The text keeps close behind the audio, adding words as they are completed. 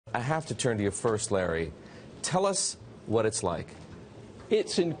I have to turn to you first, Larry. Tell us what it's like.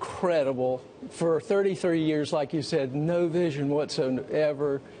 It's incredible. For 33 years, like you said, no vision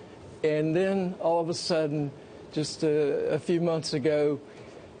whatsoever. And then all of a sudden, just a few months ago,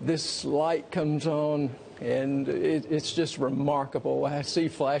 this light comes on, and it's just remarkable. I see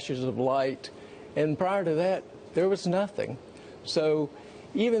flashes of light. And prior to that, there was nothing. So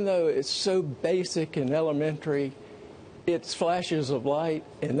even though it's so basic and elementary, it's flashes of light,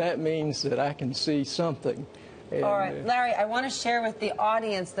 and that means that I can see something. And, all right, Larry, I want to share with the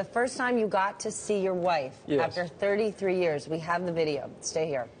audience the first time you got to see your wife after 33 years. We have the video. Stay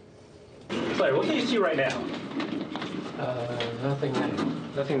here. Larry, what can you see right now? Nothing now.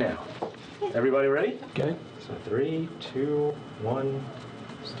 Nothing now. Everybody ready? Okay. So 3, 2, 1,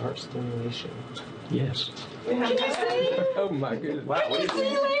 start stimulation. Yes. Can you see? Oh, my goodness. Wow, what do you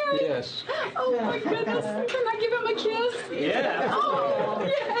see? Larry? Yes. Oh, my goodness. Can I give him a kiss? Yeah. Oh,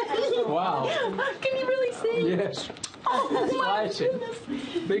 yes. Wow. Can you really see? Yes. Oh, my flashing.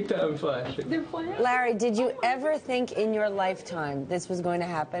 goodness. Big time flashing. They're flashing. Larry, did you ever think in your lifetime this was going to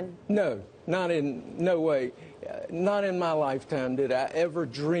happen? No, no way. Not in my lifetime did I ever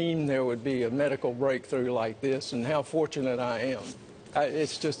dream there would be a medical breakthrough like this, and how fortunate I am.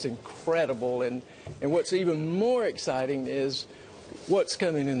 It's just incredible, and what's even more exciting is what's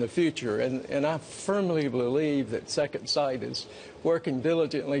coming in the future, and I firmly believe that Second Sight is working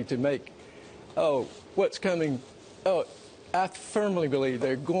diligently to make, what's coming, I firmly believe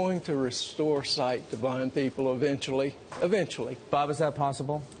they're going to restore sight to blind people eventually. Bob, is that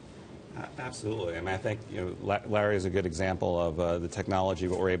possible? Absolutely. I mean, I think Larry is a good example of the technology,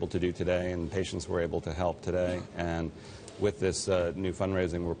 what we're able to do today, and patients we're able to help today. And with this new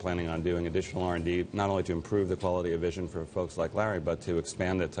fundraising, we're planning on doing additional R&D, not only to improve the quality of vision for folks like Larry, but to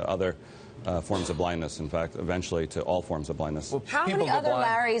expand it to other forms of blindness, in fact, eventually to all forms of blindness. Well, how many other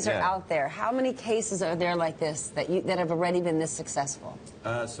Larrys are out there? How many cases are there like this that have already been this successful?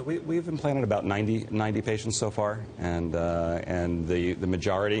 So we've implanted about 90 patients so far, and the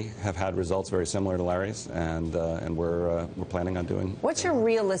majority have had results very similar to Larry's, and we're planning on doing. What's your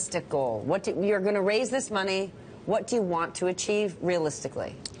realistic goal? You're going to raise this money. What do you want to achieve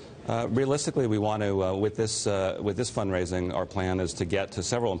realistically? Realistically, we want to, with this fundraising, our plan is to get to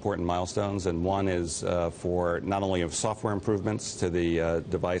several important milestones, and one is for not only of software improvements to the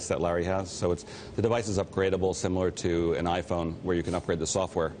device that Larry has. So the device is upgradable, similar to an iPhone, where you can upgrade the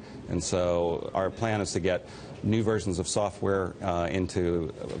software. And so our plan is to get new versions of software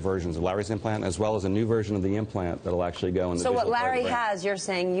into versions of Larry's implant, as well as a new version of the implant that will actually go in the. So what Larry has, you're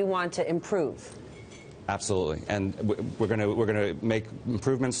saying you want to improve. Absolutely, and we're going to make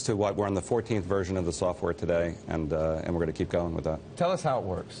improvements to what we're on the 14th version of the software today, and we're going to keep going with that. Tell us how it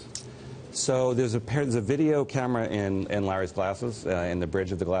works. So there's a video camera in Larry's glasses, in the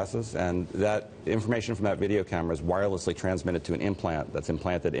bridge of the glasses, and that information from that video camera is wirelessly transmitted to an implant that's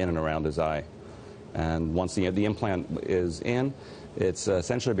implanted in and around his eye. And once the implant is in, it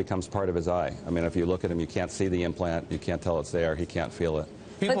essentially becomes part of his eye. I mean, if you look at him, you can't see the implant, you can't tell it's there, he can't feel it.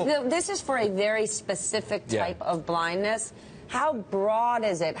 But this is for a very specific type of blindness. How broad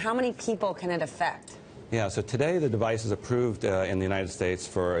is it? How many people can it affect? Yeah, so today the device is approved in the United States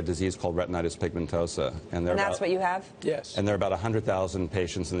for a disease called retinitis pigmentosa. And that's what you have? Yes. And there are about 100,000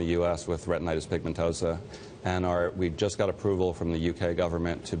 patients in the U.S. with retinitis pigmentosa. And we just got approval from the U.K.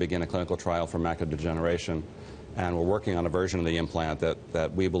 government to begin a clinical trial for macular degeneration. And we're working on a version of the implant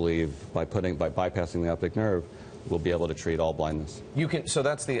that we believe, by bypassing the optic nerve, will be able to treat all blindness.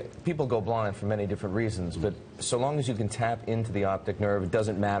 So people go blind for many different reasons, but so long as you can tap into the optic nerve, it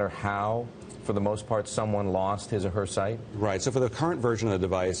doesn't matter how, for the most part, someone lost his or her sight? Right. So for the current version of the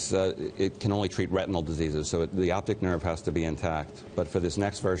device, it can only treat retinal diseases, so the optic nerve has to be intact. But for this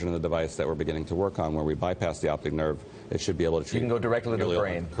next version of the device that we're beginning to work on, where we bypass the optic nerve, it should be able to treat. You can go directly to the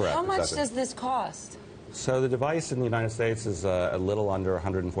brain. Correct. How much does this cost? So the device in the United States is a little under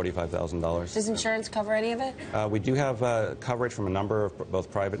 $145,000. Does insurance cover any of it? We do have coverage from a number of both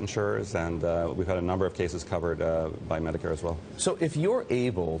private insurers, and we've had a number of cases covered by Medicare as well. So if you're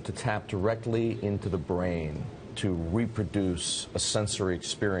able to tap directly into the brain to reproduce a sensory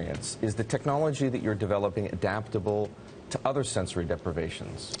experience, is the technology that you're developing adaptable to other sensory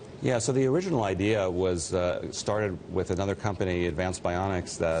deprivations? Yeah, so the original idea was started with another company, Advanced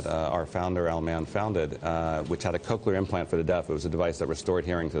Bionics, that our founder, Al Mann, founded, which had a cochlear implant for the deaf. It was a device that restored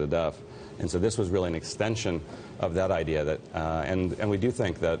hearing to the deaf. And so this was really an extension of that idea. And we do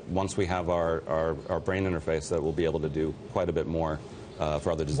think that once we have our brain interface, that we'll be able to do quite a bit more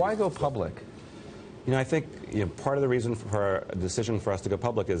for other diseases. Why go public? You know, I think part of the reason for a decision for us to go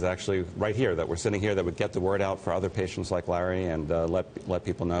public is actually right here, that we're sitting here, that would get the word out for other patients like Larry and let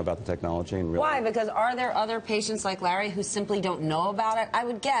people know about the technology. And really. Why? Because are there other patients like Larry who simply don't know about it? I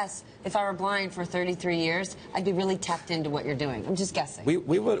would guess if I were blind for 33 years, I'd be really tapped into what you're doing. I'm just guessing. We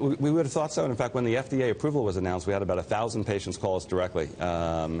would have thought so. And in fact, when the FDA approval was announced, we had about 1,000 patients call us directly.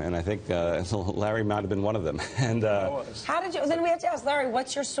 And I think Larry might have been one of them. And how did you? Then we have to ask Larry,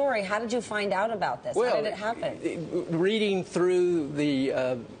 what's your story? How did you find out about this? Well, how did it happen? Reading through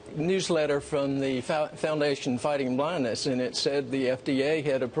the newsletter from the Foundation Fighting Blindness, and it said the FDA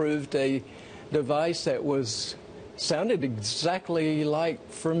had approved a device that sounded exactly like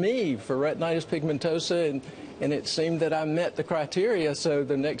for me, for retinitis pigmentosa, and it seemed that I met the criteria. So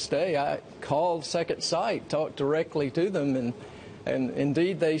the next day I called Second Sight, talked directly to them, and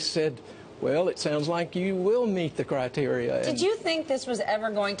indeed they said, well, it sounds like you will meet the criteria. Did you think this was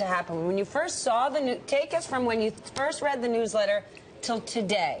ever going to happen? When you first saw the news, take us from when you first read the newsletter till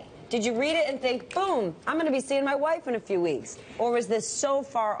today. Did you read it and think, boom, I'm going to be seeing my wife in a few weeks? Or was this so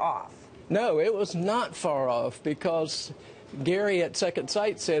far off? No, it was not far off, because Gary at Second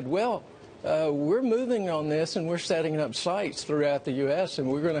Sight said, well, we're moving on this and we're setting up sites throughout the U.S. and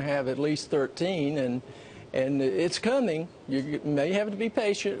we're going to have at least 13 and it's coming. You may have to be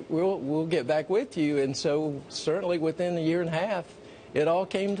patient. We'll get back with you. And so certainly within a year and a half, it all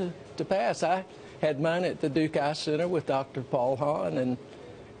came to pass. I had mine at the Duke Eye Center with Dr. Paul Hahn,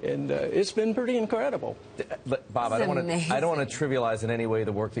 and it's been pretty incredible. Bob, I don't want to trivialize in any way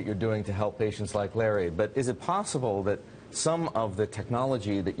the work that you're doing to help patients like Larry, but is it possible that some of the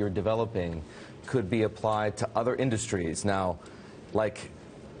technology that you're developing could be applied to other industries now, like,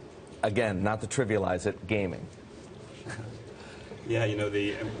 again, not to trivialize it, gaming? Yeah,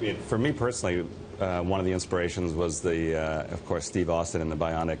 for me personally, one of the inspirations was of course, Steve Austin and the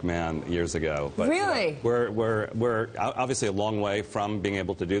Bionic Man years ago. But, really? We're obviously a long way from being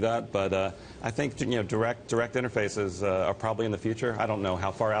able to do that, but I think direct interfaces are probably in the future. I don't know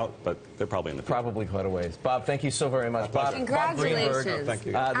how far out, but they're probably in the future. Probably quite a ways. Bob, thank you so very much. Bob Congratulations. Greenberg, thank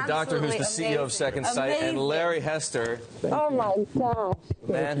you. the doctor who's the CEO of Second Sight, and Larry Hester, Oh my gosh.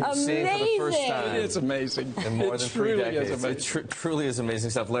 the man who's seeing for the first time. It's amazing. In more than 3 decades. Is amazing. It truly is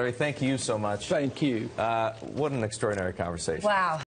amazing stuff. Larry, thank you so much. Thank you. What an extraordinary conversation. Wow.